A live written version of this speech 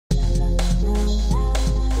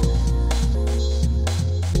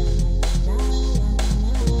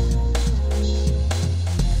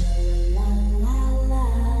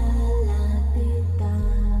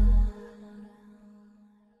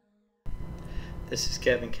This is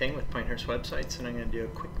Kevin King with Pinehurst Websites, and I'm going to do a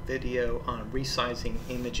quick video on resizing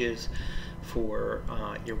images for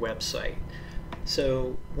your website.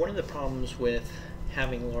 So one of the problems with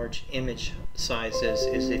having large image sizes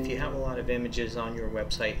is if you have a lot of images on your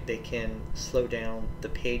website, they can slow down the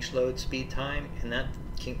page load speed time, and that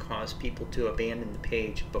can cause people to abandon the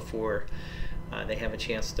page before they have a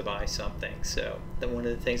chance to buy something. So one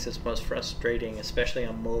of the things that's most frustrating, especially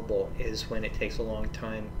on mobile, is when it takes a long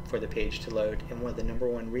time for the page to load. And one of the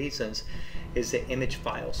 #1 reasons is that image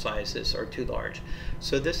file sizes are too large.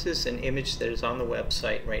 So this is an image that is on the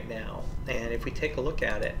website right now, and if we take a look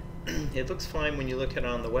at it, it looks fine when you look at it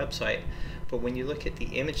on the website, but when you look at the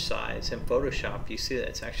image size in Photoshop, you see that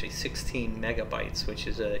it's actually 16 megabytes, which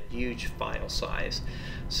is a huge file size.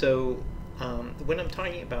 So when I'm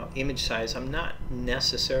talking about image size, I'm not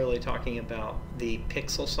necessarily talking about the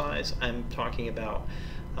pixel size. I'm talking about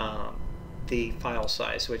the file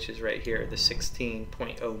size, which is right here, the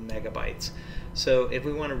 16.0 megabytes. So if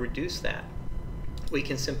we want to reduce that, we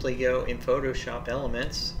can simply go in Photoshop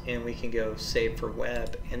Elements and we can go Save for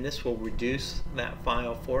Web, and this will reduce that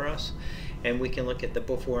file for us. And we can look at the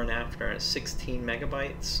before and after, and it's 16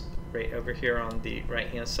 megabytes right over here on the right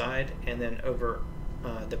hand side, and then over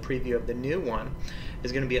the preview of the new one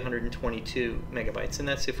is going to be 122 megabytes, and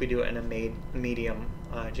that's if we do it in a medium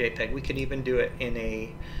JPEG. We could even do it in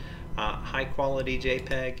a high quality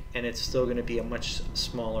JPEG, and it's still going to be a much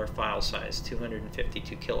smaller file size,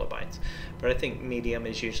 252 kilobytes. But I think medium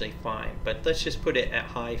is usually fine. But let's just put it at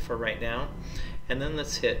high for right now, and then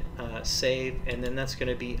let's hit save, and then that's going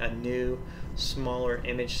to be a new smaller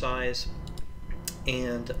image size.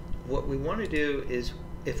 And what we want to do is,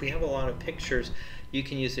 if we have a lot of pictures, you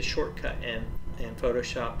can use the shortcut in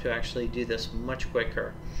Photoshop to actually do this much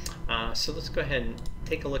quicker. So let's go ahead and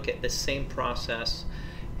take a look at the same process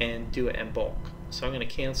and do it in bulk. So I'm going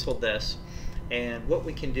to cancel this, and what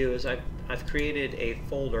we can do is I've created a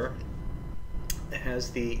folder that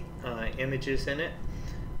has the images in it,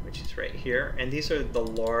 which is right here, and these are the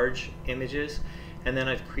large images, and then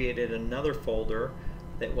I've created another folder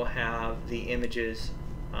that will have the images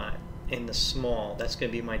in the small. That's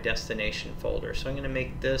going to be my destination folder. So I'm going to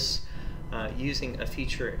make this using a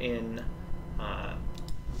feature in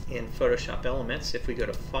Photoshop Elements. If we go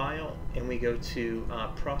to File and we go to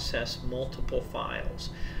Process Multiple Files,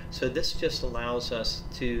 so this just allows us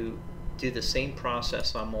to do the same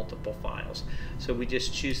process on multiple files. So we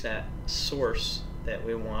just choose that source that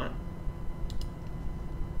we want.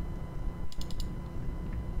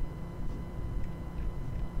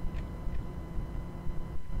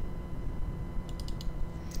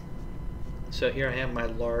 So here I have my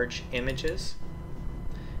large images,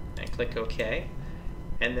 and click OK.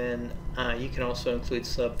 And then you can also include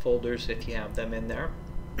subfolders if you have them in there.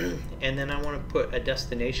 And then I want to put a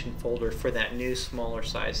destination folder for that new smaller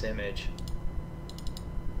size image.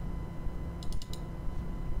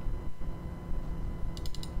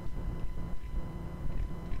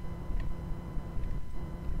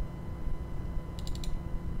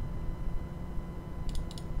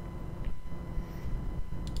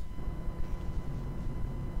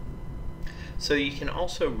 So you can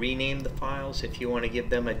also rename the files if you want to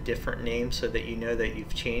give them a different name so that you know that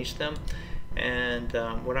you've changed them. And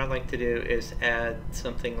what I like to do is add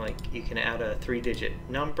something like, you can add a 3-digit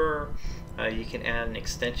number, you can add an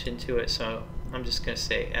extension to it. So I'm just going to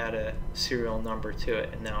say add a serial number to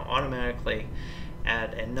it, and now automatically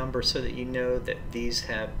add a number so that you know that these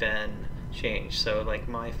have been changed. So like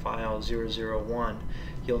my file 001,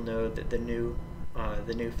 you'll know that the new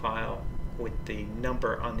file with the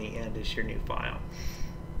number on the end is your new file.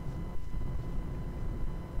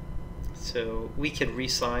 So we could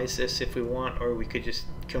resize this if we want, or we could just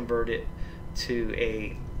convert it to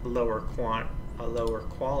a lower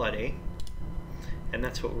quality, and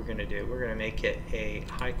that's what we're going to do. We're going to make it a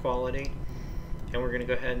high quality, and we're going to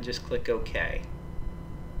go ahead and just click OK.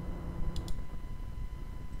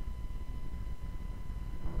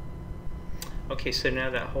 Okay, so now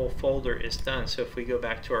that whole folder is done. So if we go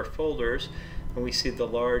back to our folders, and we see the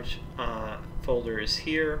large folder is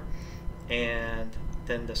here, and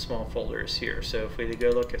then the small folder is here. So if we go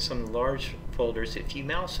look at some of the large folders, if you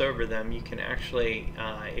mouse over them, you can actually,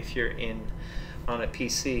 if you're on a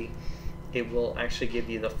PC, it will actually give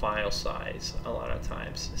you the file size a lot of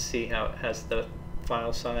times. See how it has the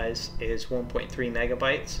file size is 1.3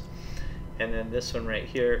 megabytes, and then this one right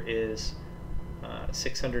here is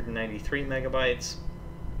 693 megabytes,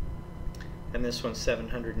 and this one's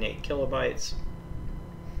 708 kilobytes,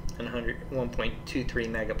 and 1.23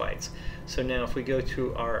 megabytes. So now if we go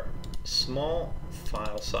to our small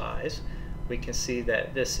file size, we can see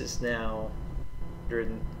that this is now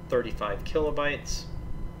 35 kilobytes,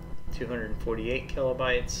 248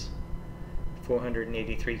 kilobytes,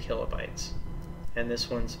 483 kilobytes, and this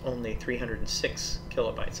one's only 306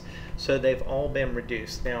 kilobytes. So they've all been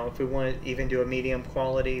reduced. Now if we want to even do a medium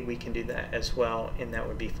quality, we can do that as well, and that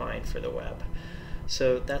would be fine for the web.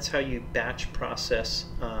 So that's how you batch process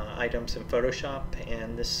items in Photoshop,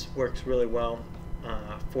 and this works really well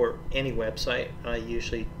for any website. I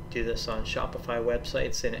usually do this on Shopify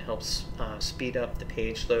websites, and it helps speed up the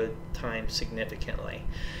page load time significantly.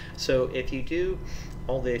 So if you do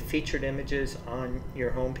all the featured images on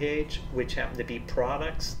your home page, which happen to be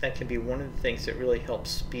products, that can be one of the things that really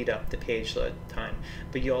helps speed up the page load time.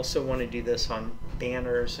 But you also want to do this on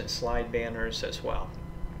banners and slide banners as well.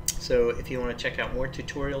 So if you want to check out more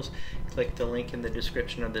tutorials, click the link in the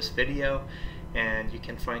description of this video, and you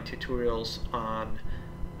can find tutorials on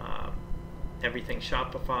everything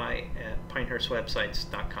Shopify at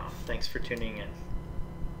pinehurstwebsites.com. Thanks for tuning in.